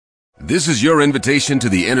This is your invitation to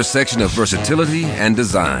the intersection of versatility and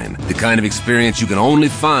design. The kind of experience you can only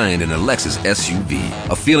find in a Lexus SUV.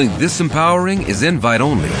 A feeling this empowering is invite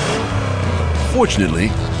only. Fortunately,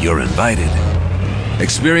 you're invited.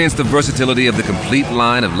 Experience the versatility of the complete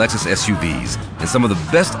line of Lexus SUVs and some of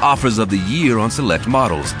the best offers of the year on select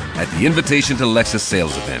models at the Invitation to Lexus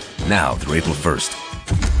sales event, now through April 1st.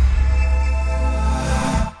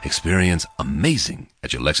 Experience amazing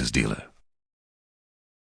at your Lexus dealer.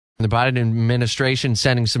 The Biden administration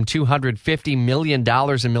sending some $250 million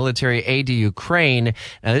in military aid to Ukraine.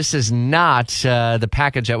 Now, this is not the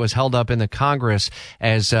package that was held up in the Congress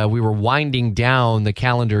as we were winding down the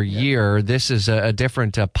calendar year. This is a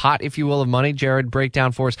different pot, if you will, of money. Jared, break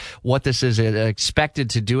down for us what this is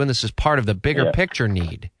expected to do, and this is part of the bigger picture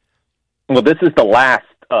need. Well, this is the last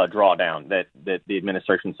drawdown that the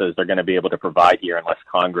administration says they're going to be able to provide here unless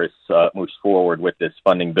Congress moves forward with this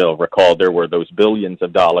funding bill. Recall, there were those billions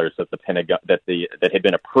of dollars that the Pentagon that had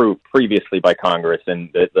been approved previously by Congress,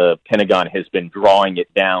 and the Pentagon has been drawing it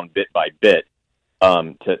down bit by bit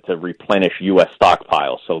to replenish U.S.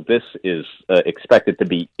 stockpiles. So this is expected to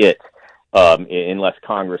be it unless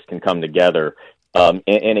Congress can come together. And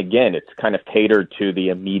again, it's kind of catered to the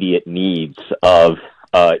immediate needs of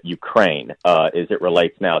Ukraine as it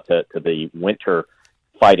relates now to the winter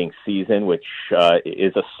fighting season, which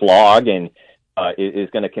is a slog and is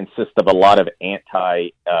going to consist of a lot of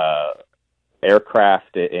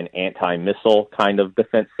anti-aircraft and anti-missile kind of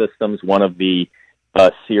defense systems. One of the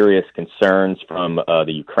serious concerns from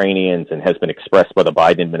the Ukrainians and has been expressed by the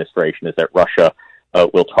Biden administration is that Russia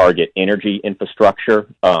will target energy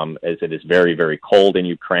infrastructure as it is very, very cold in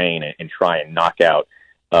Ukraine and try and knock out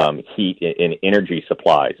heat in energy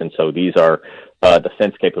supplies. And so these are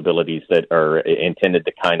defense capabilities that are intended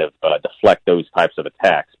to kind of deflect those types of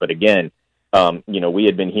attacks. But again, we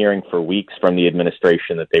had been hearing for weeks from the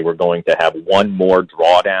administration that they were going to have one more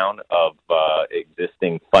drawdown of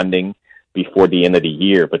existing funding before the end of the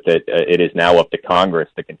year, but that it is now up to Congress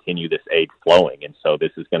to continue this aid flowing. And so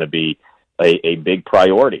this is going to be a big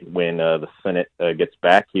priority when the Senate gets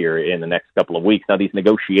back here in the next couple of weeks. Now, these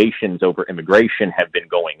negotiations over immigration have been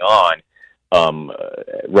going on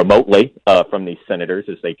remotely from these senators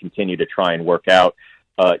as they continue to try and work out,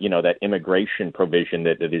 that immigration provision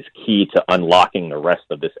that is key to unlocking the rest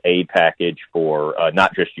of this aid package for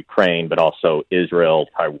not just Ukraine, but also Israel,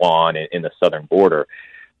 Taiwan, and the southern border.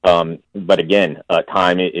 But again,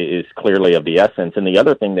 time is clearly of the essence. And the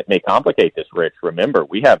other thing that may complicate this, Rich, remember,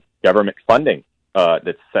 we have government funding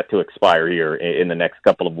that's set to expire here in the next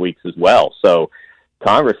couple of weeks as well. So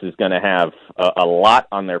Congress is going to have a lot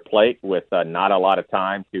on their plate with not a lot of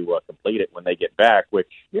time to complete it when they get back,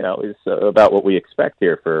 which, is about what we expect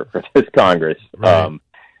here for this Congress. Right.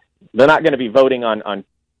 They're not going to be voting on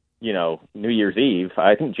New Year's Eve.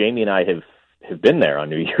 I think Jamie and I have been there on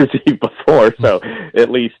New Year's Eve before, so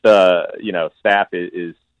at least staff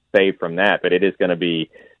is saved from that. But it is going to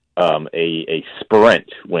be a sprint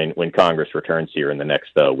when Congress returns here in the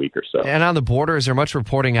next week or so. And on the border, is there much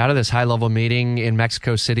reporting out of this high-level meeting in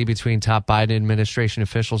Mexico City between top Biden administration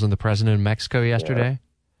officials and the president of Mexico yesterday?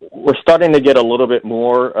 Yeah. We're starting to get a little bit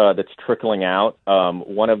more that's trickling out.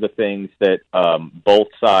 One of the things that both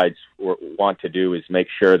sides want to do is make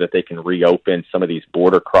sure that they can reopen some of these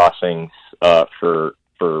border crossings for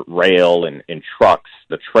rail and trucks,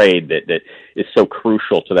 the trade that is so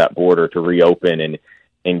crucial to that border to reopen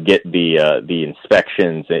and get the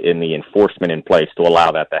inspections and the enforcement in place to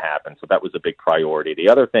allow that to happen. So that was a big priority. The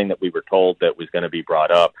other thing that we were told that was going to be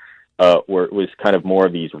brought up was kind of more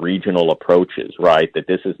of these regional approaches, right? That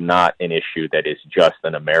this is not an issue that is just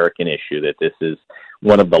an American issue, that this is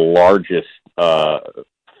one of the largest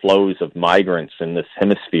flows of migrants in this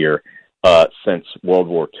hemisphere since World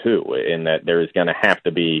War II, in that there is going to have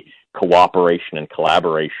to be cooperation and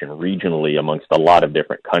collaboration regionally amongst a lot of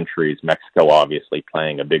different countries, Mexico obviously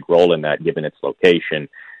playing a big role in that given its location.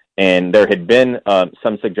 And there had been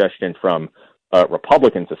some suggestion from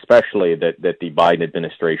Republicans especially that the Biden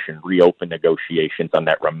administration reopen negotiations on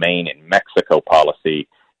that Remain in Mexico policy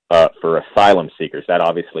for asylum seekers. That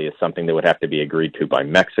obviously is something that would have to be agreed to by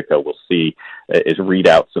Mexico. We'll see as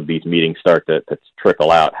readouts of these meetings start to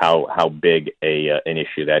trickle out how big an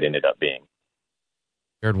issue that ended up being.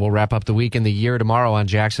 We'll wrap up the week and the year tomorrow on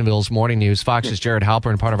Jacksonville's Morning News. Fox's Jared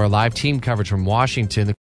Halpern, part of our live team coverage from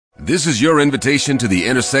Washington. This is your invitation to the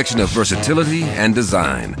intersection of versatility and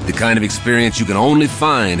design. The kind of experience you can only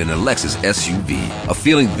find in a Lexus SUV. A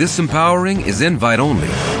feeling this empowering is invite only.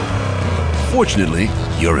 Fortunately,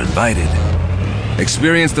 you're invited.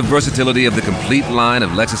 Experience the versatility of the complete line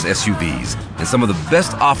of Lexus SUVs and some of the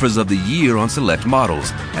best offers of the year on select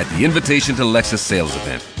models at the Invitation to Lexus sales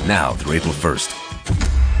event, now through April 1st.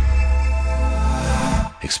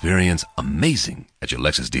 Experience amazing at your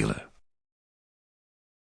Lexus dealer.